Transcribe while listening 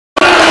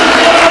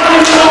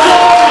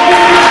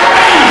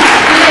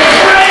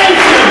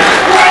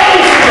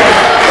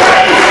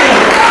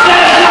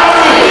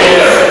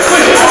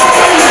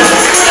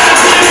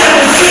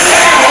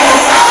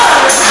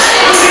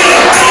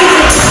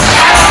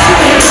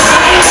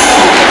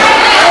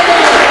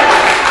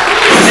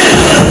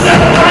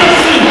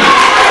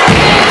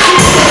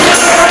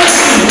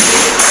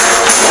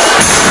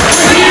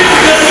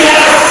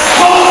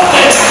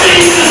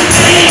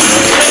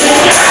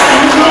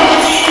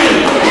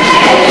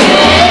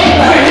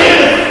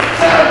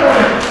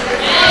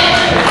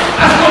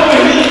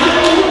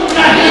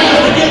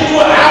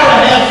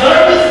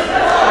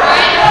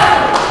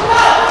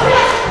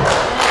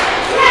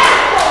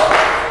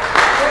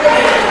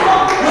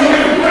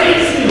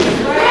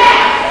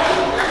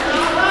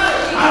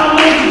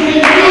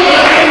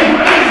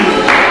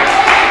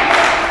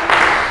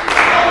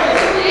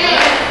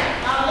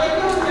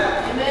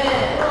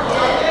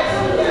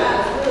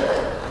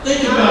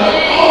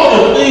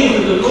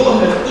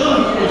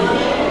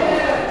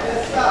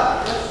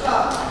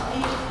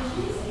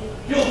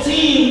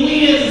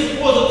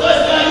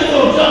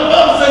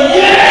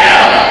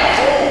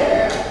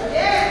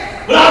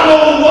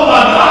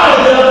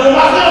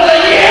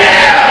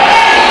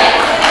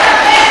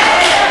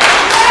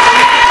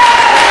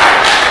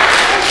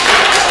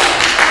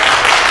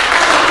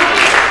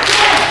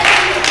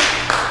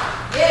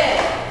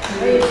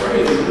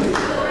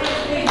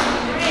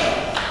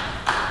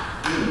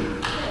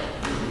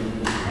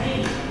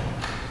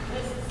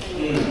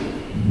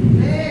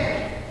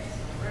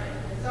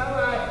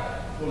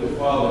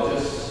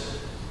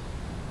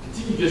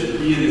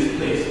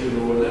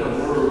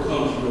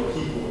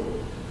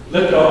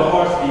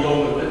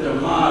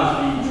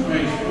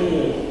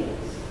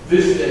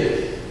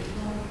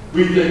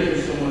We thank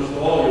you so much for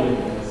all your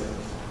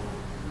blessings.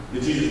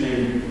 In Jesus' name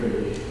we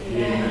pray.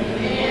 Amen.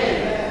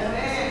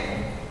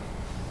 Amen.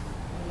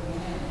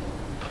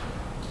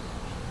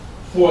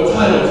 For a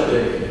title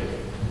today,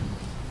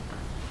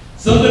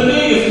 something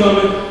big is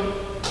coming.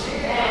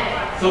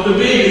 Something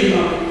big is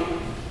coming.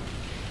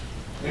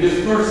 And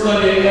this first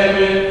Sunday in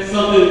Advent,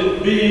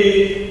 something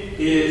big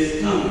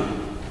is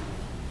coming.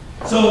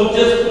 So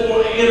just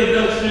for an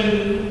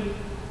introduction,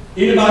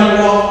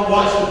 anybody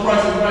watch The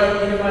Price is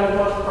Right? Anybody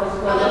watch The Price is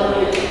Right?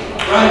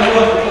 Right,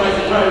 watch The Price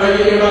is Right. Right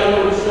here, everybody know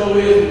what the show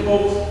is. And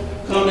folks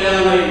come down,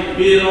 they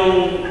bid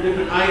on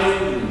different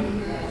items.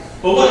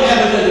 But what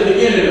happens at the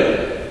beginning of it?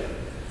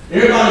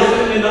 Everybody's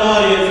sitting in the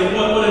audience, and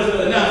what does the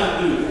announcer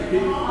do?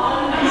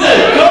 He says,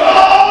 "Come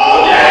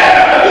on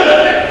down! You're the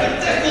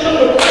contestant of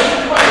The Price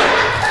is Right.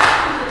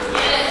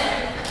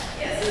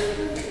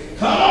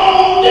 Come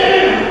on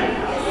down!"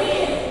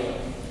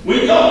 When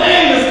your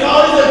name is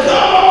called, he said,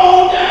 "Come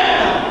on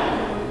down."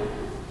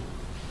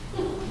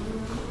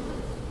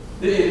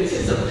 The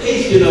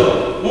anticipation of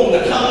wanting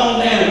to come on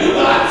down. If you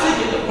buy a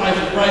ticket, The Price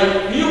is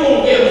Right, you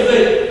won't be able to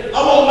say, "I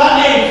want my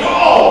name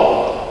called."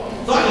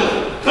 So I just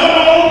come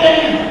on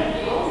down.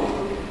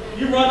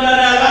 You run down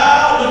that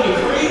aisle looking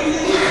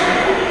crazy.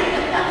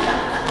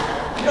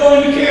 You don't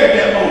even care at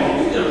that moment.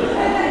 You just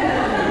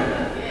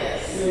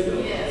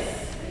yes.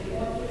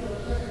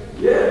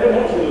 Yeah, they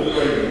want you to look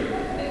crazy.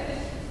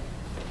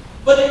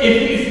 But if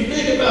you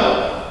think about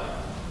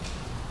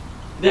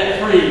that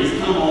phrase,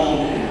 "come on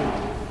down,"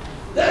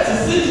 that's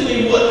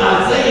essentially what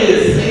Isaiah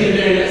is saying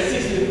there in that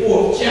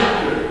 64th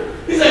chapter.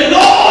 He's saying,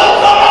 "Lord,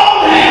 come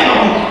on down.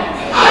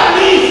 I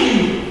need you.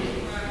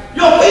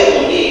 Your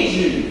people need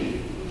you.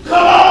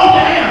 Come on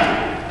down.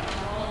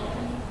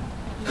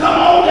 Come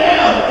on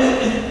down."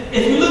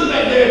 As we look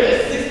back there at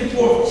that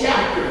 64th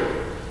chapter,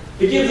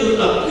 it gives us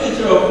a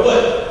picture of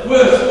what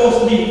we're supposed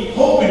to be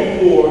hoping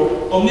for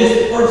on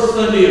this first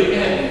Sunday of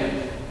Advent.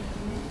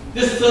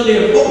 This Sunday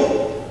of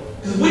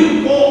hope. Because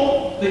we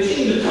want the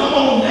King to come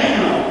on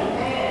down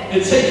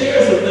and take care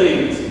of some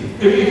things.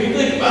 If you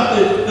think about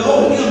the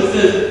old hymn that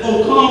says,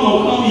 oh come,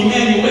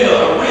 Emmanuel,"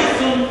 a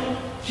ransom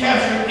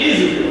captured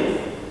Israel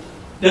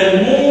that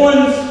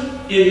mourns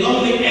in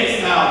lonely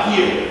exile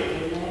here.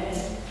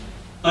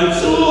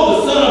 Until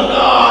the Son of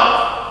God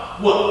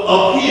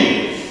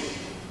appears.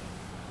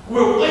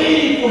 We're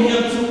waiting for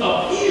him to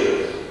appear.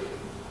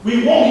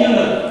 We want him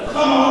to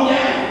come on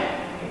down.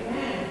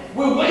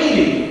 We're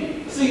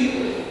waiting. See,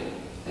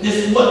 this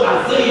is what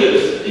Isaiah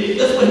is.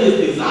 That's what his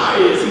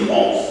desire is.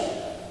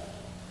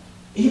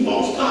 He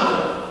wants God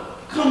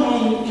to come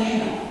on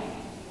down.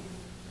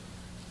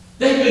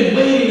 They've been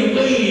waiting and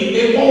waiting.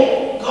 They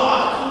want God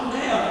to come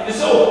down. And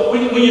so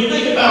when you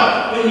think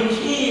about when he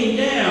came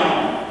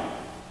down,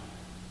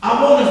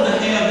 I want us to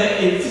have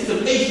that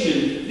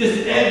anticipation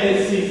this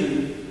Advent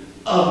season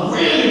of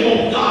really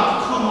want God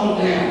to come on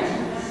down to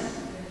us.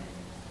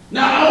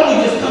 Not only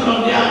just come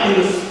on down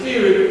in the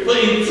spirit, but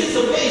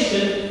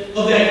anticipation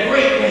of that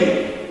great day.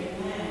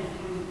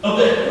 Of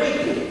that great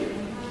day.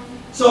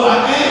 So I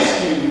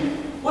ask you,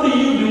 what are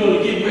you doing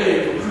to get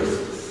ready for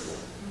Christmas?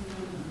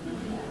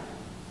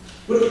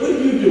 What are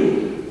you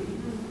doing?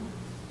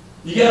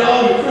 You got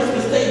all your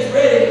Christmas dates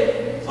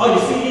ready? All your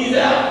CDs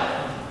out?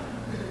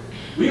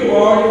 We were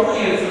already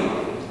playing some.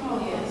 Oh,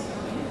 yes.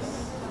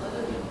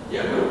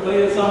 Yeah, we were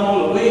playing some on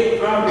the way,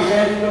 driving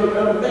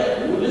the back.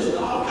 We were listening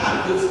to all kinds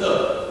of good stuff.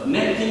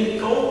 Nat King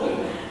Cole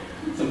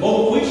and some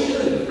old Quisha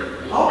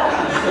and all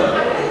kinds of stuff.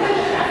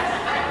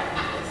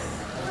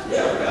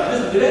 Yeah, we got to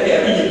listen to that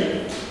every year.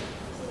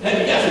 Have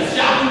you got some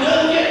shopping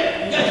done yet?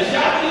 You got your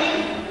shopping in?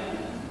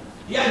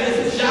 You got to get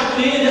some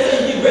shopping in. That's how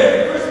you get ready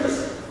for Christmas.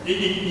 You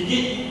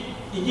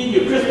get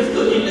your Christmas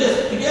cookie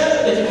list together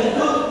that you're going to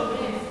cook.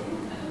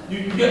 You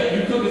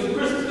cooking some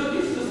Christmas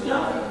cookies, Sister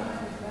Johnson?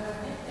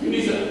 You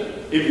need some.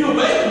 If you're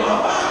baking,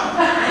 I'll buy them.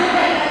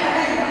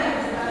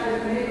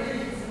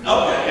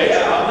 Okay,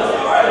 yeah, that's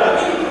all right. I'll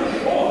give you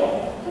cookies more.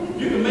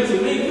 You can make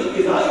some mean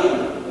cookies. I'll eat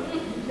them.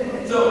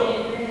 So,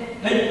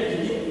 hey,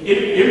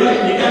 everybody,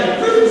 you got your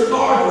Christmas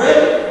cards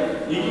ready.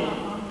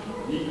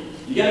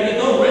 You got to get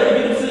those ready,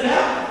 get them sent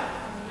out.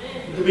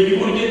 I mean, you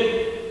want to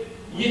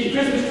get your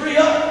Christmas tree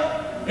up?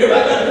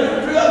 Everybody got a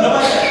Christmas tree up?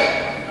 Nobody got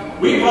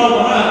it. We brought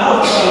behind. I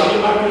was trying to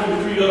get my Christmas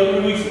tree up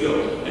 3 weeks ago,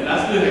 and I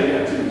still haven't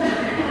got to.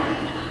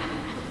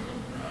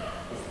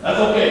 That's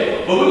okay.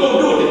 But we're going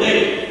to do it today.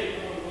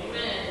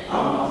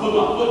 I'm going to put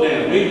my foot down.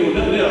 We ain't doing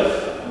nothing else.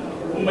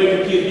 We're going to make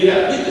the kids get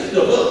out and get this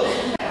stuff up.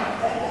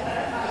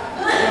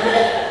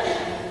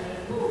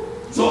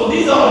 So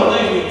these are all the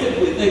things we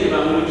typically think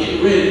about when we get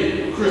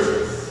ready for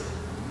Christmas.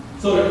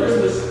 So the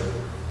Christmas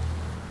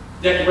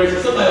decoration,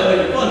 somebody was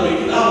making fun of me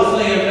because I was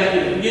saying back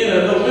in the beginning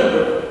of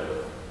November,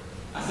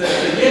 I said,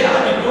 yeah, I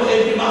need to go ahead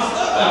and get my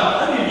stuff out.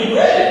 I need to get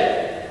ready.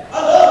 I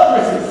love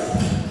Christmas.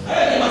 I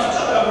got to get my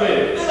stuff out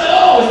ready. They're like,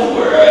 oh, it's too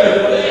early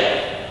for that.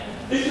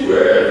 It's too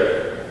early.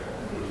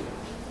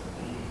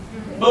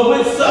 But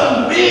when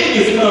something big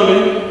is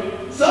coming,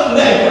 something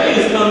that great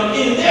is coming,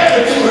 it's never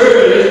too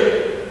early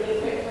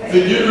to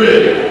get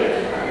ready.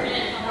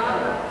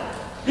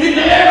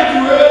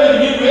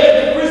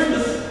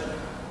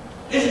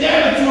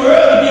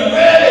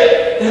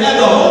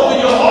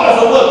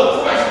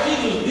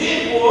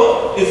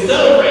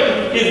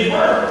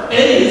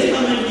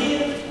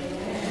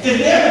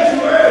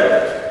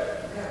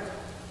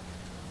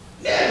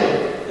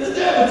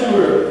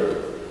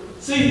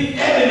 See,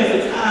 Advent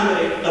is a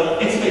time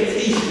of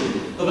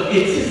expectation, of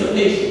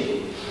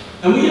anticipation.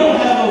 And when you don't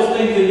have those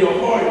things in your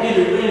heart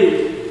getting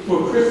ready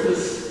for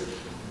Christmas,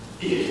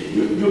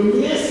 you're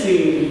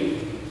missing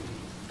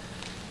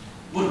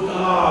what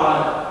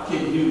God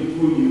can do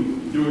through you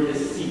during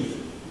this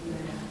season.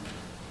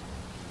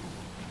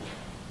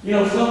 You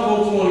know, some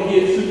folks want to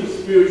get super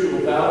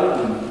spiritual about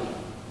it and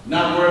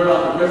not worry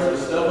about the rest of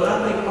the stuff, but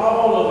I think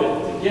all of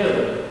it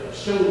together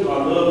shows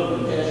our love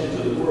and compassion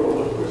to the world,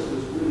 what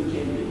Christmas really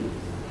can be.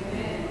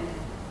 Amen.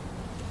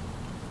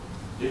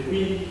 If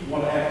we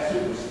want to act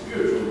super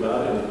spiritual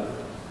about it,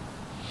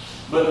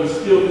 but we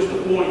still miss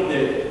the point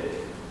that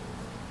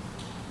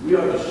we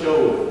are to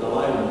show the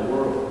light of the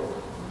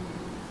world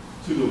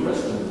to the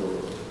rest of the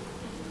world.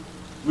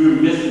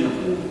 We're missing the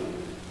point.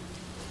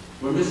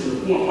 We're missing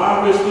the point.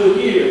 While we're still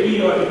here,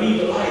 we are to be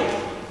the light.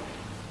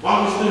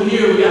 While we're still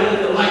here, we got to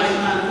let the light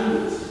shine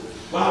through us.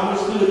 While we're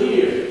still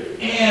here,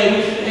 and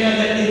we should have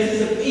that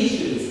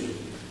anticipation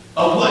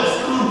of what's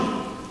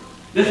coming.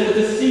 That's what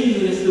this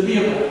season is to be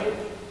about.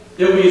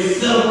 That we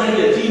celebrate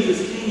that Jesus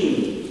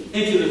came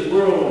into this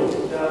world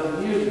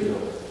 2,000 years ago.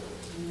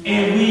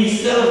 And we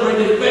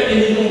celebrate the fact that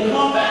he's going to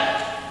come back.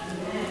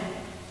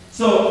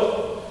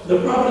 So, the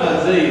prophet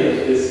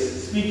Isaiah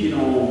is speaking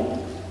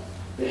on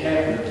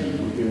behalf of the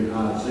people here in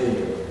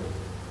Isaiah.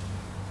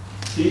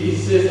 He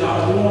says, I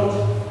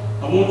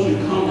want you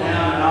to come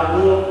down, and I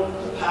want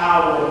the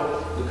power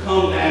to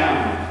come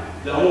down.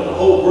 That I want the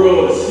whole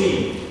world to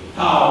see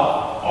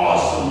how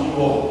awesome you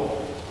are.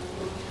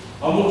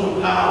 I want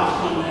your power to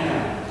come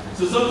down.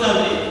 So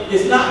sometimes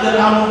it's not that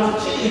I want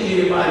to change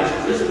anybody's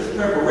Christmas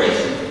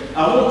preparation. I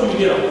want you to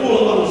get a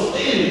full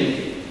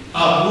understanding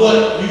of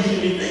what you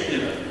should be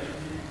thinking of.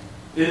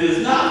 It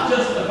is not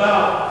just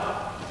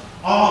about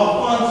all the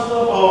fun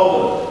stuff,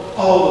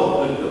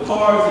 all the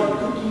cards and the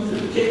cookies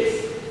and the cakes,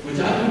 which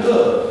I do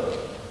love.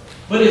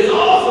 But it's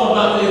also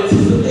about the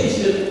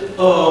anticipation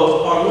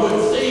of our Lord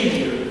and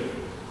Savior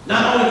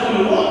not only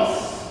coming once,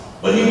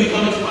 but he'll be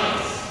coming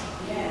twice.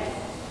 Yes.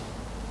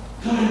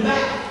 Coming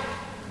back.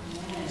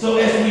 Yes. So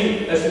as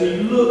we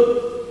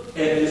look at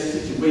this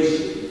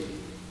situation,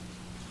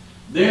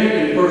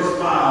 there in verse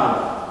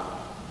 5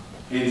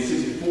 and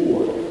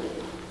 64,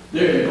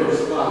 there in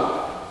verse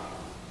 5,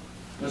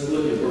 let's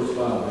look at verse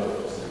 5 there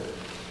for a second.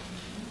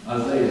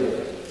 Isaiah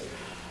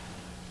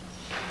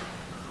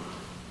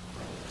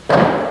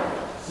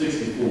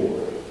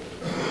 64.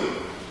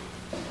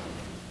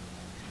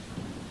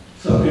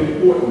 Something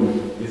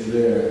important is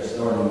there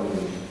starting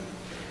in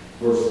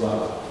verse 5.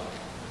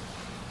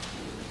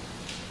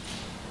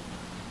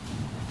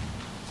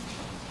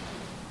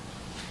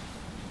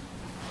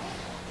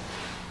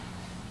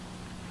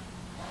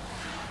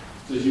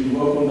 It says, you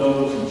welcome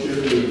those who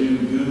cheerfully do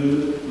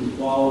good, who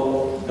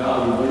follow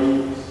godly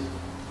ways.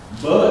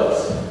 But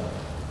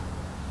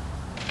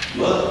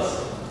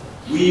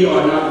we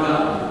are not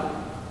godly.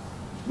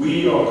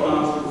 We are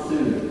constant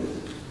sinners.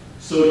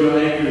 So your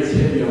anger is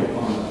heavy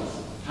upon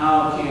us.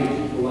 How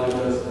can people like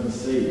us be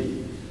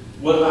saved?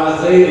 What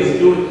Isaiah is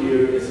doing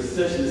here is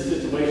essentially the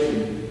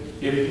situation.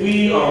 If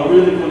we are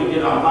really going to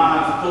get our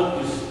minds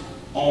focused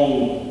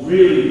on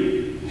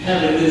really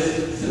having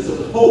this sense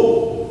of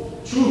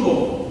hope, true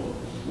hope,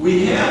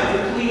 we have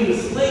to clean the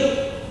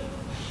slate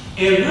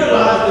and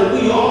realize that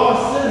we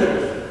are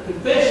sinners.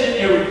 Confession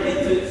and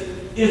repentance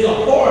is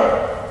a part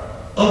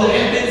of the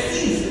Advent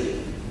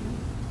season.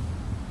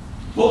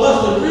 For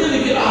us to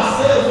really get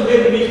ourselves to be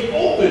able to be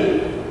open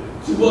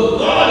to what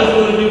God is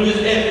going to do this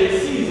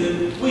Advent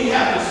season, we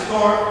have to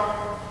start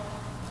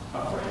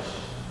afresh.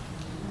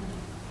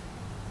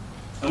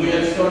 And we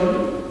have to start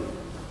anew.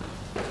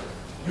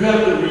 You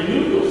have to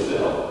renew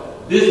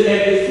yourself this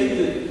Advent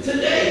season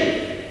today.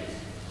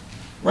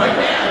 Right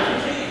now, if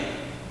you can.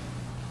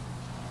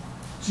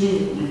 To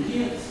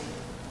repent.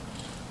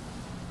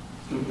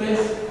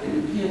 Confess and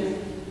repent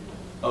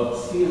of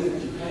sins that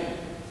you have.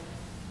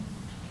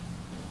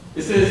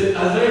 It says,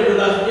 Isaiah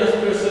realized, yes,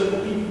 we're sinful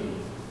people.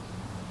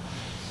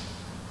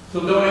 So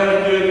don't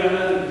have to do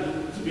nothing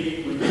to be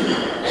redeemed.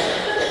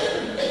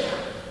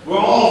 We're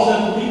all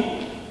sinful people.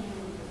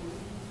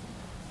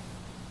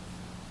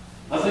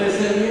 Isaiah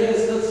said,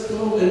 yes, let's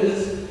go and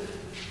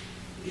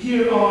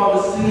here are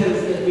the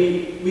sins that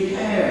we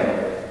have.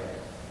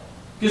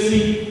 Because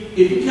see,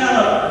 if you kind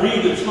of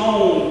read the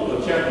tone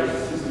of chapter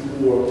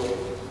 64,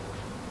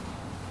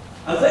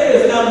 Isaiah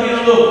is kind of being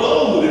a little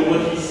bold in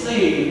what he's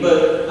saying,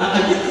 but I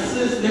get the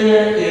sense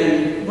there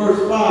in verse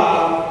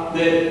 5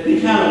 that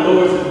he kind of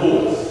lowers his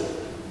voice.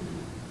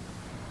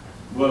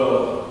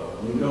 Well,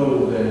 we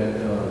know that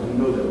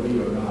we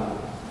are not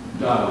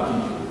godly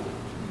people.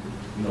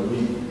 You know,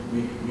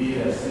 we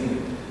have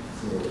sinned.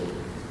 So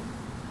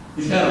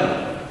he's kind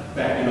of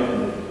backing up a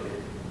little bit.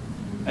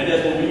 And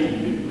that's what we need to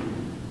do.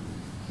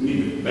 We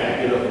need to back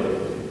it up a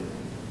little bit.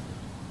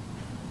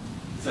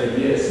 Say,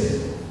 yes,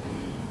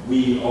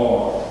 we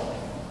are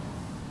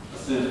a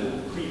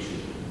sinful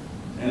creature.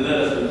 And let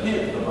us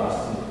repent of our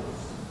sins.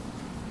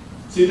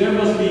 See, there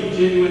must be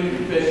genuine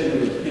confession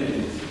and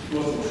repentance for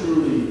us to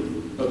truly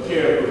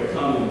prepare for the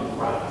coming of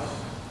Christ.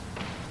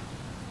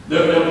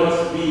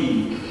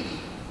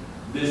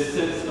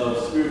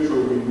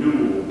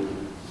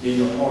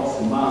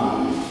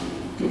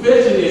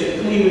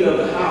 cleaning of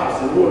the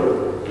house in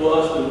order for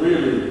us to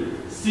really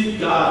seek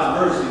God's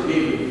mercy, be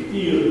able to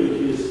feel with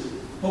His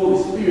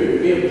Holy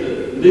Spirit, be able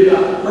to live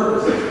out the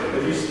purposes.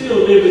 If you're still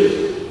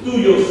living through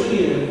your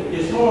sin,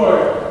 it's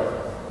hard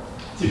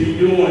to be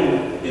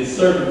doing and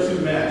serving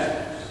two masters.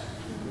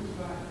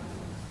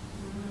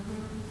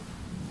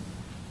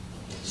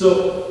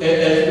 So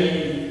as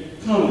we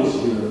come this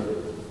year,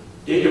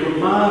 it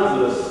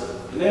reminds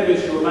us, and that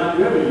should remind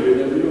you every year,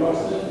 that we are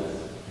sinners.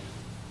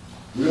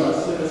 We are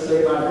sinners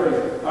saved by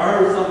grace. I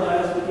heard something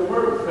last week at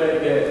work, the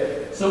fact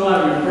that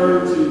somebody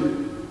referred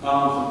to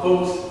some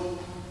folks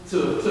to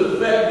the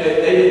fact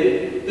that they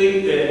didn't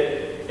think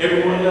that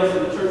everyone else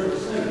in the church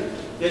was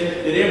sinners, that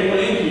everyone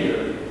in here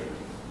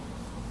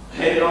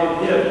had it all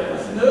together. I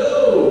said,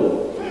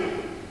 no.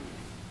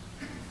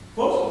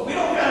 Folks, we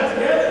don't got it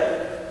together.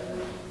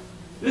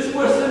 This is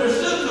where sinners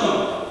should come.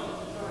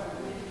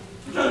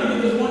 I'm trying to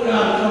get this one guy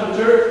to come to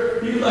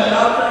church. He's like,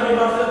 I'm trying to get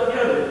myself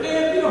together.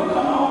 Man, you don't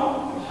come on.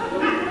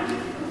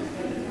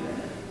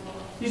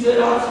 He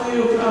said, I'm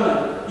still trying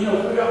to,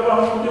 figure out what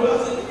I'm going to do. I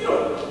said,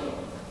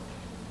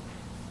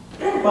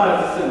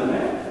 everybody's a sinner,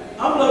 man.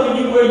 I'm loving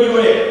you where you're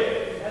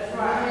at. That's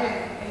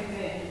right.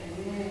 Amen.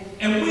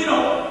 And we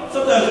don't,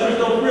 sometimes Christians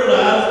don't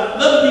realize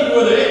loving people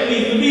where they're at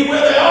means to be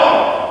where they are.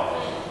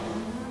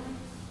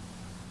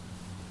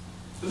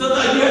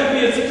 Sometimes you have to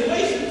be in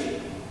situations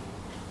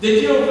that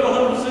you don't feel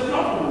 100%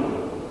 comfortable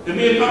with and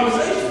be in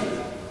conversations.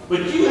 But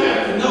you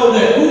have to know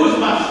that who is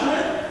my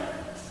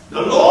strength?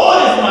 The Lord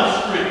is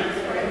my strength.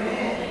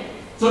 Amen.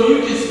 So you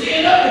can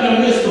stand up in the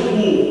midst of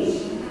wolves.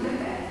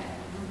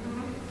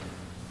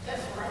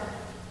 That's right.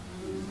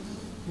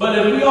 But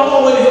if we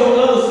always on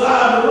the other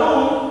side of the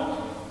room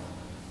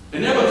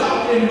and never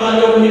talk to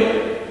anybody over here,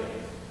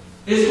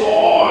 it's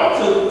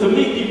hard to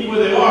meet people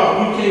where they are if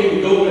we can't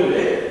even go in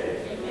there.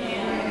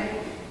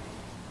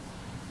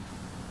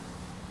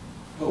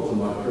 Hope for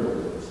my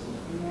purpose.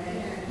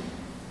 Amen.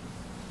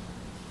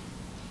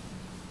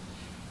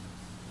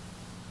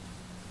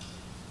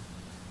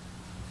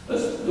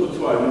 Let's go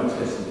to our New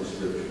Testament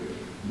scripture.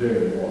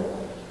 Very Mark.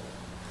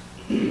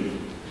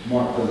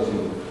 Mark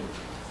 13.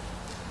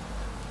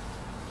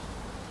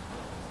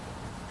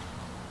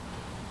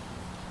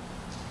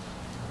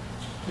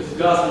 This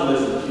gospel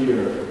lesson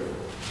here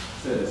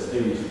set the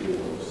stage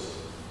for us.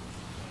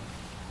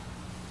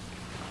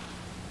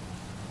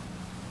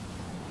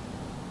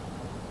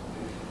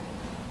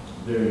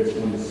 There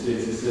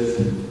 26, it says,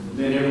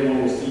 then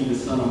everyone will see the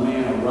Son of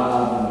Man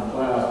arrive in the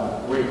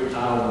clouds with great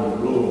power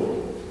and glory.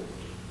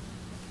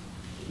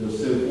 He'll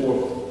send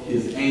forth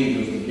his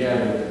angels to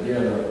gather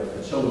together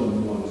the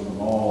chosen ones from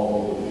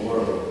all over the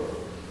world.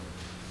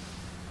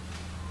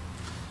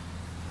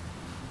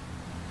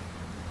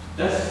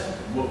 That's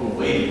what we're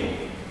waiting on.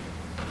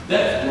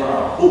 That's where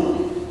our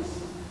hope is.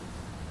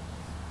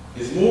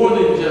 It's more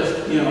than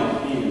just him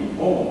being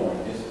born.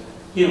 It's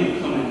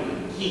him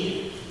coming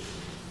again.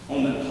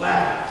 On the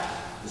cloud,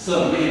 the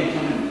Son of Man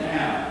coming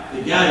down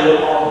to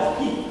gather all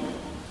his people.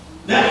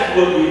 That's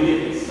what we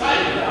get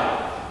excited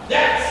about.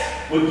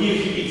 That's what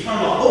gives you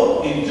eternal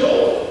hope and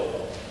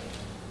joy.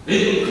 That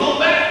he will come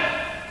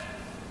back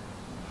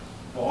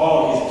for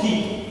all his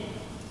people.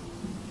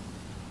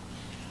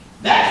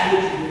 That's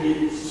what you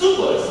get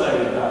super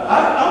excited about.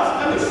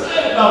 I'm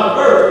excited about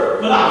the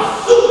birth, but I'm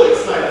super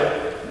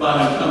excited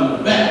about him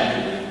coming back.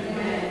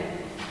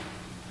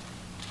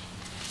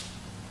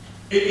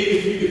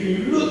 If you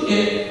look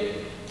at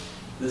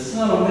the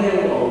Son of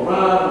Man will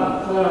arrive in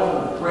the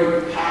clouds with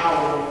great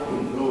power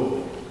and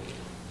glory.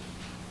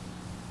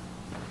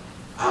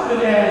 I've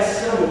been asked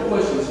several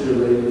questions here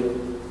lately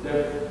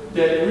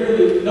that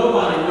really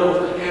nobody knows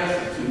the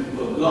answer to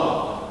but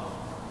God.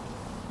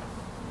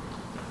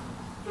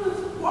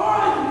 Why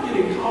are you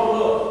getting caught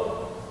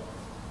up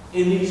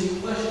in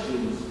these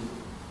questions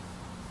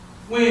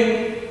when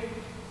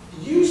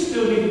you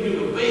still need to do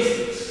the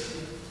basics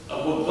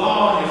of what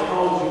God has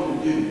called you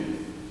to do?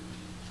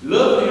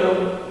 Love him,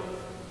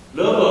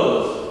 love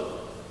others,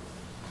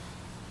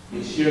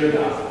 and share the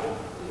gospel.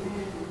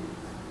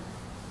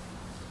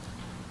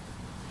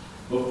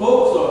 But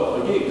folks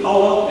are getting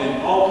caught up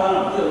in all kinds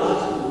of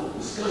theological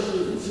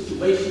discussions and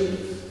situations,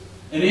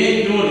 and they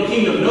ain't doing the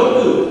kingdom no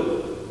good.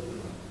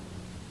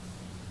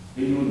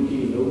 They ain't doing the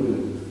kingdom no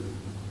good.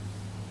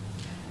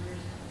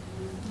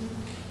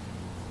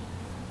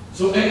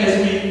 So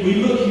as we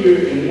look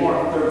here in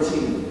Mark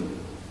 13,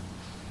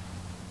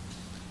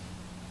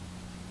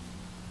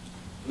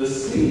 the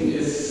scene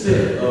is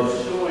set of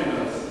showing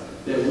us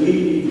that we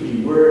need to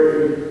be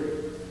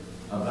worried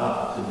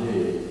about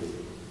today.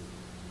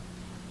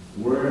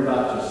 Worry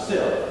about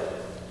yourself.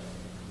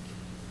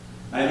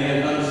 And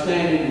then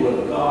understanding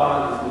what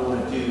God is going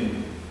to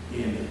do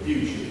in the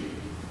future.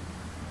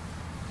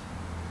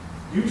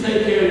 You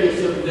take care of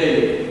yourself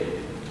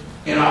today,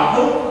 and our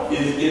hope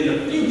is in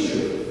the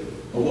future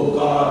of what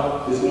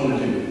God is going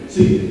to do.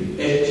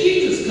 See, as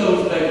Jesus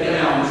comes back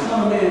down, the Son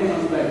of Man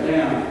comes back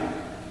down,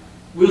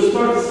 we'll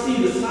start to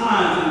see the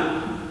signs.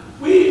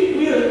 And we've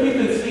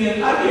been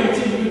seeing, I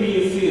guarantee you,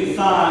 we've been seeing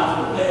signs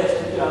for the past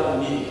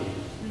 2,000 years.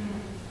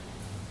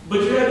 But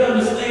you have to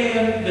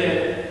understand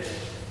that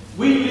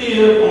we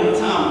live on a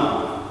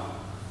timeline.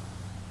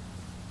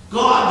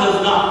 God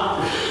does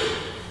not.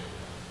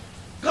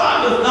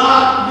 God does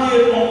not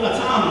live on a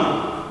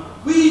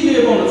timeline. We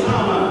live on a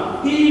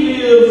timeline. He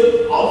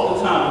lives off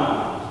the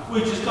timeline,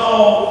 which is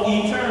called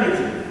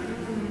eternity.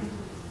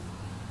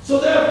 So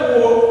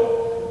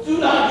therefore, do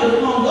not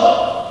get hung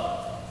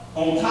up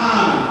on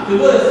time.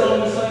 Because what is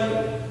song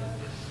saying?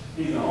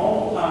 He's an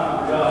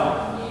on-time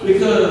God.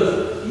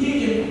 Because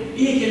he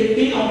can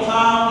be on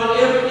time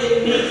whenever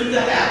it needs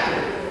to happen.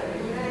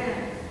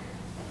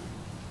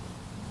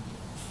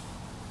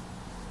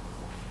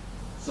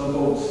 Some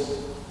folks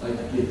like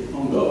to get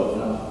hung up.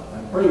 Now,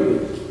 I pray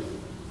that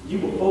you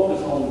will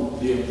focus on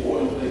the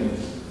important things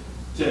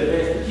to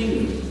advance the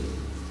kingdom,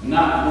 and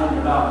not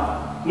worry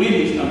about when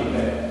he's coming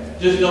back.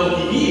 Just know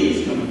he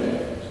is coming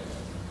back.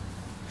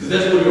 Because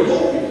that's where your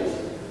hope is.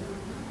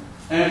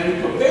 And if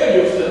you prepare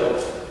yourself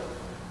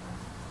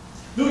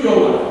through your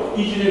life,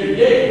 each and every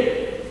day,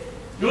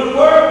 you don't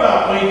worry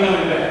about when he's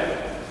coming back.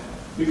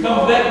 If he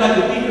comes back like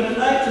the thief in the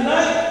night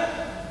tonight,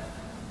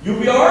 you'll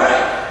be all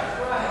right.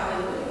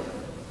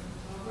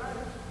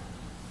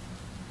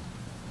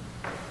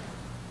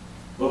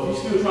 But if you're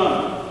still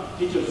trying to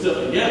get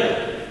yourself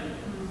together,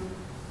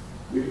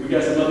 we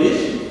got some other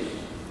issues.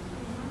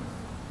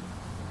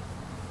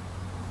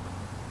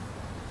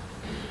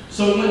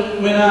 So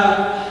when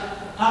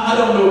I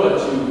don't know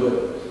about you, but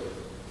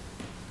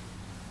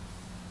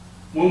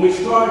when we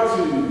start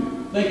to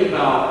think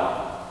about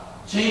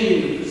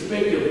changing the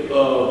perspective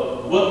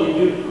of what we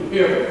do to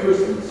prepare for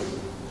Christmas,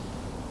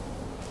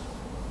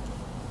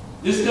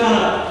 this kind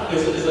of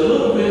is a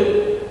little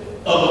bit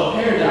of a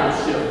paradigm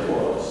shift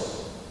for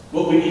us,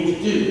 what we need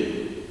to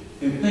do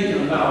in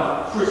thinking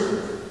about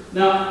Christmas.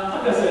 Now,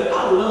 like I said,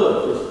 I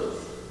love Christmas.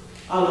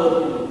 I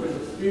love getting the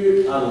Christmas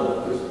spirit. I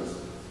love Christmas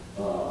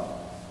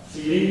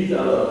CDs.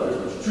 I love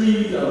Christmas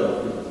trees. I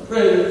love Christmas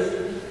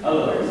presents. I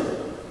love Christmas.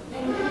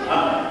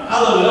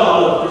 I love it all. I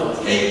love Christmas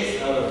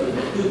cakes. I love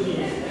Christmas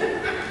cookies.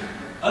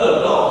 I love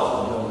it all.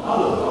 I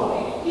love it all.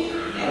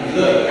 I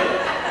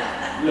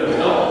love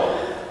it all.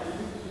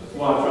 That's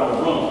why I try to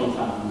run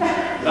sometimes.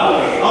 But I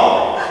love it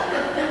all.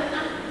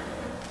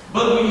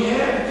 But we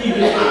have to keep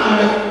in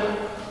mind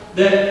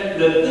that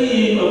the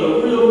theme of the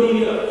real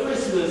meaning of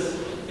Christmas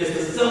is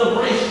the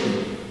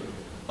celebration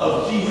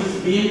of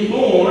Jesus being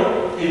born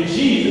and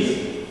Jesus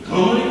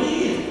coming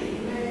again.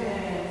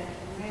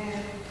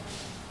 Amen.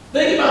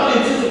 Think about the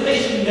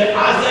anticipation that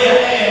Isaiah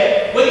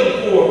had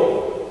waiting for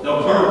the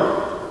birth.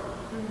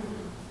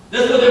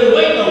 That's what they were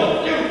waiting on.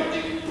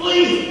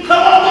 Please,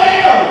 come on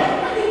down.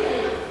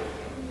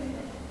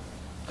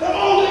 Come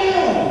on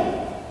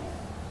down.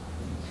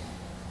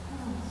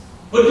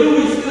 But do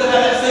we still have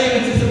that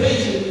same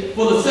anticipation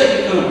for the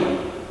second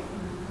coming?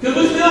 Because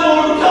we still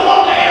want him to come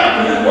on down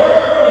because his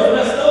word is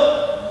messed up.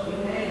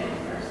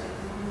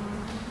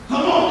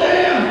 Come on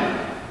down.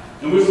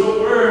 And we're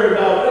so worried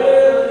about,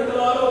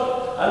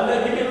 well, I'd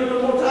like to give it a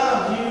little more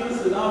time,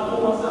 Jesus, and I'll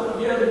pull myself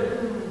together.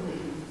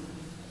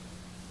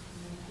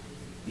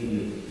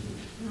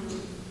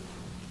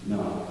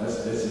 No,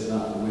 that's just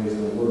not the way it's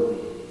going to work.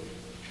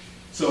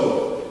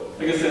 So,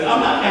 like I said,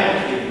 I'm not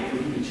advocating for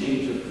you to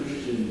change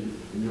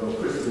your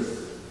Christmas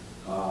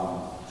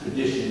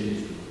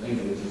traditions,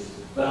 things,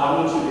 but I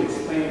want you to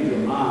expand your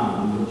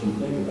mind and what you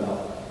think about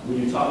when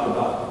you talk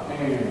about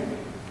preparing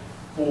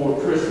for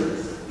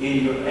Christmas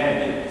in your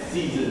Advent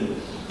season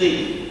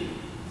theme.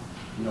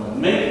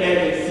 Make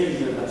Advent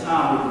season a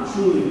time where you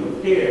truly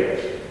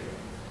prepare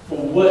for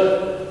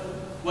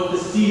what the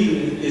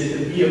season is to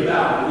be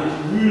about, and that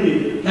you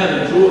really have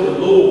enjoyed the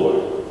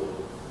Lord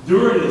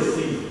during this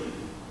season.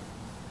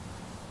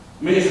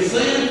 I mean, it's the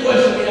same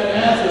question we have to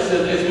ask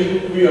ourselves as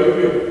we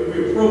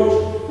approach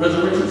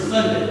Resurrection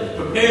Sunday.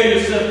 Prepare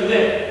yourself for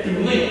that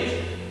through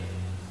Lent.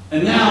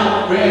 And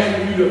now we're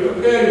asking you to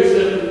prepare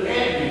yourself for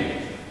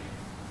Advent.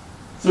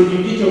 So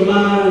you get your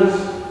minds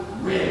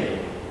ready.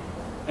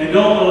 And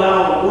don't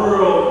allow the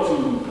world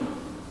to,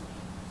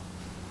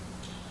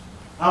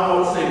 I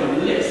want to say,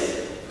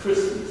 molest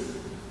Christmas.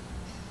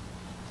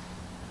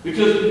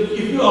 Because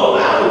if you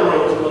allow the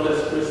world to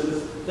molest Christmas,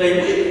 they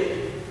will.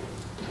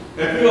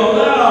 If you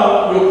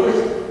allow your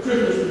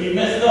Christmas to be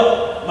messed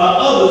up by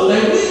others,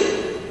 they will.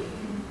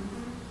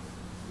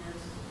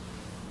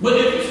 But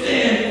if you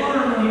stand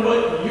firm in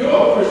what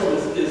your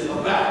Christmas is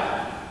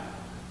about,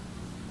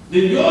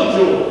 then your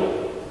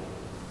joy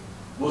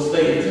will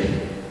stay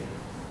intact.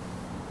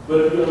 But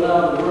if you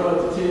allow the world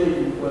to tell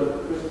you what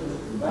Christmas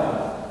is about,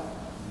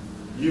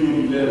 you will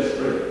be led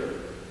astray.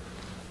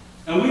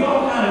 And we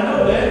all kind of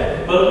know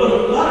that, but what a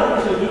lot of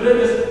Christians do, they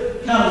just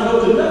kind of go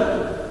to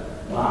nothing.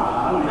 Well,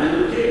 I don't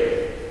even care.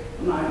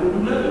 I'm not going to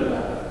do nothing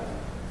about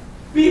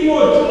it. Be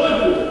more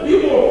joyful. Be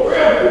more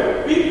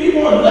prayerful. Be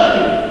more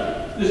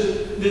loving this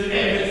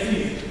Advent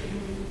season.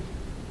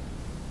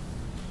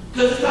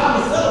 Because it's time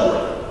to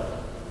celebrate.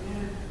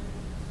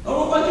 I don't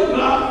know about you, but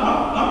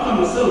I'm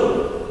coming to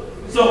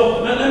celebrate. So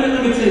let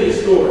me tell you a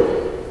story,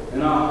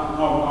 and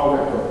I'll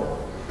wrap up.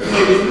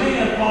 So this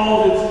man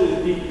falls into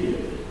this deep pit.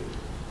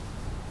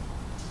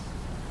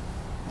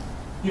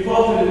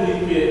 thrown into the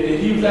deep pit, and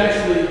he was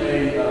actually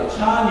a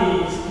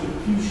Chinese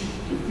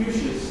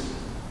Confucius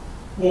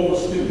former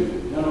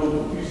student. You know who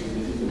Confucius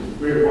is? He's a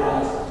very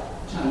wise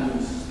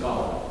Chinese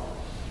scholar.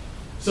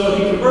 So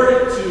he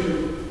converted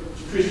to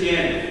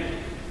Christianity.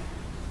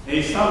 And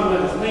he's talking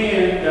about this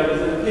man that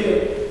was in the pit,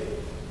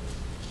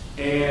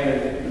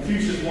 and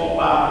Confucius walked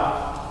by,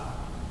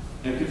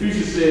 and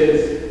Confucius says,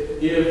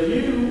 if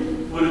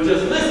you would have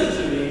just listened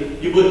to me,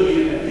 you wouldn't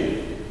be in that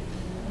pit.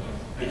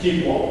 And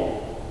keep walking.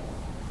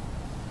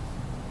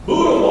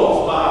 Buddha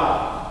walks by,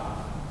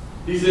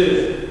 he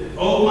says,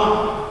 oh my,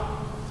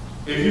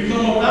 if you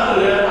come up out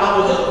of there, I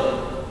will help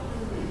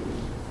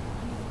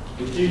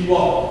you. And keep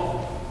walking.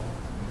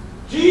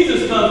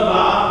 Jesus comes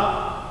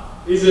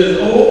by, he says,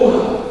 oh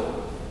my.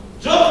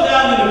 Jumps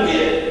down in the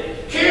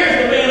pit, carries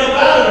the man up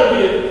out of the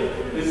pit,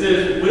 and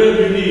says, whatever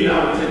you need, I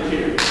will take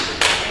care of it.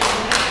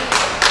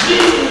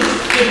 Jesus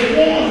is the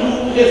one who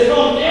has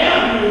come down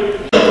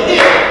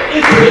here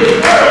into this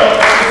world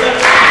and said,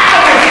 I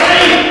will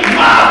save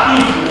my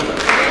people.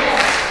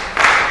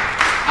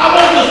 I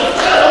want to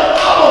set up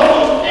all of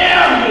them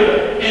down here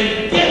and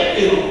get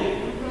them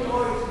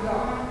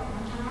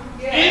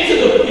into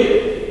the pit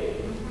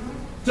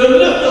to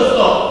lift us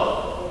up.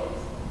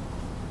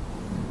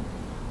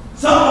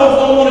 Some folks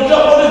don't want to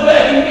jump on his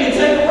back and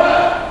take a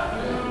ride.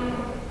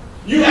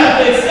 You have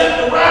to accept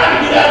the ride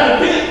to get out of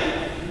the pit.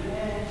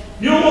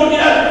 You don't want to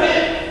get out of the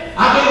pit? I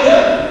can't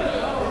help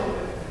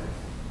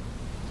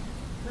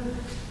you.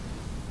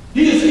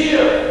 He is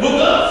here with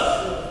us.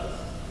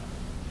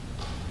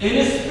 In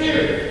his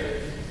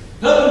spirit,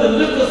 helping to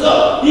lift us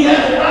up. He has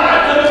a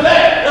ride coming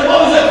back. That's why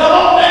we said, come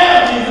on down,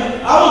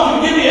 Jesus. I want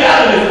you to get me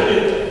out of this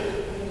pit.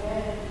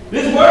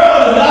 This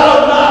world is not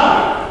of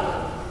mine.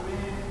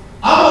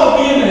 I want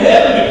to be in the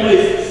heavenly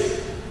places.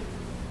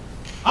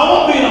 I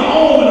want to be in a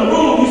home, in a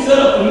room you set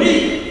up for me.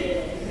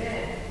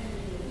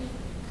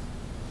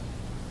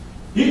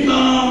 He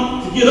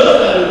come to get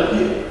us out of the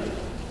pit.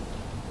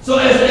 So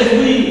as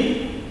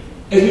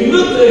we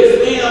look to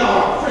expand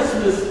our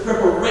Christmas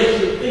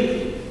preparation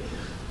thinking,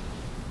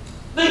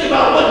 think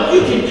about what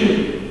you can do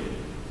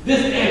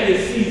this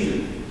Advent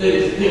season that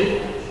is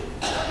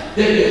different, that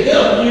can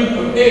help you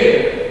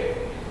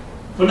prepare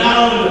for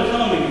not only the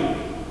coming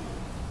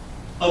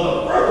of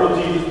the birth of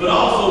Jesus, but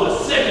also the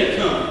second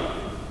coming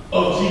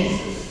of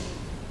Jesus.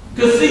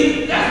 Because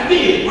see, that's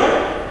big,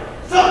 right?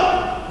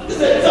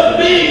 Something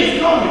big is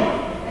coming.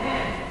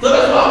 So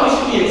that's why we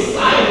should be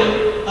excited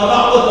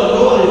about what the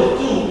Lord is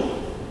doing.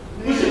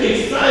 We should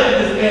be excited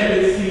this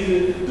Advent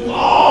season through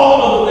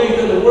all of the things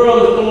that the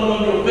world is throwing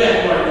on your back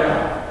right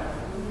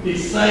now. Be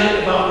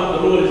excited about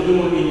what the Lord is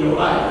doing in your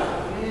life.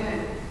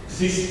 Because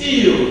he's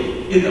still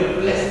in the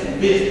blessing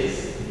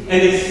business.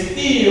 And he's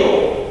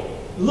still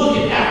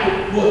looking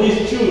after for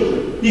his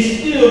children. He's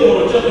still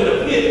going to jump in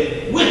the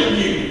pit with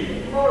you.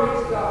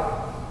 Glory to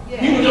God. Yeah.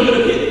 He will jump in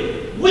the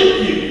pit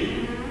with you.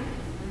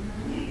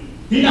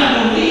 He's not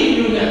going to leave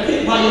you in that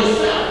pit by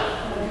yourself.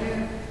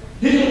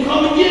 He's going to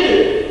come and get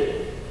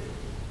it.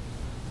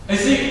 And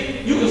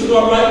see, you can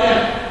start right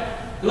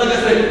now. Like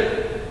I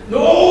said,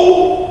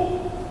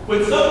 no,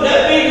 when something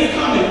that big is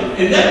coming,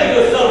 and that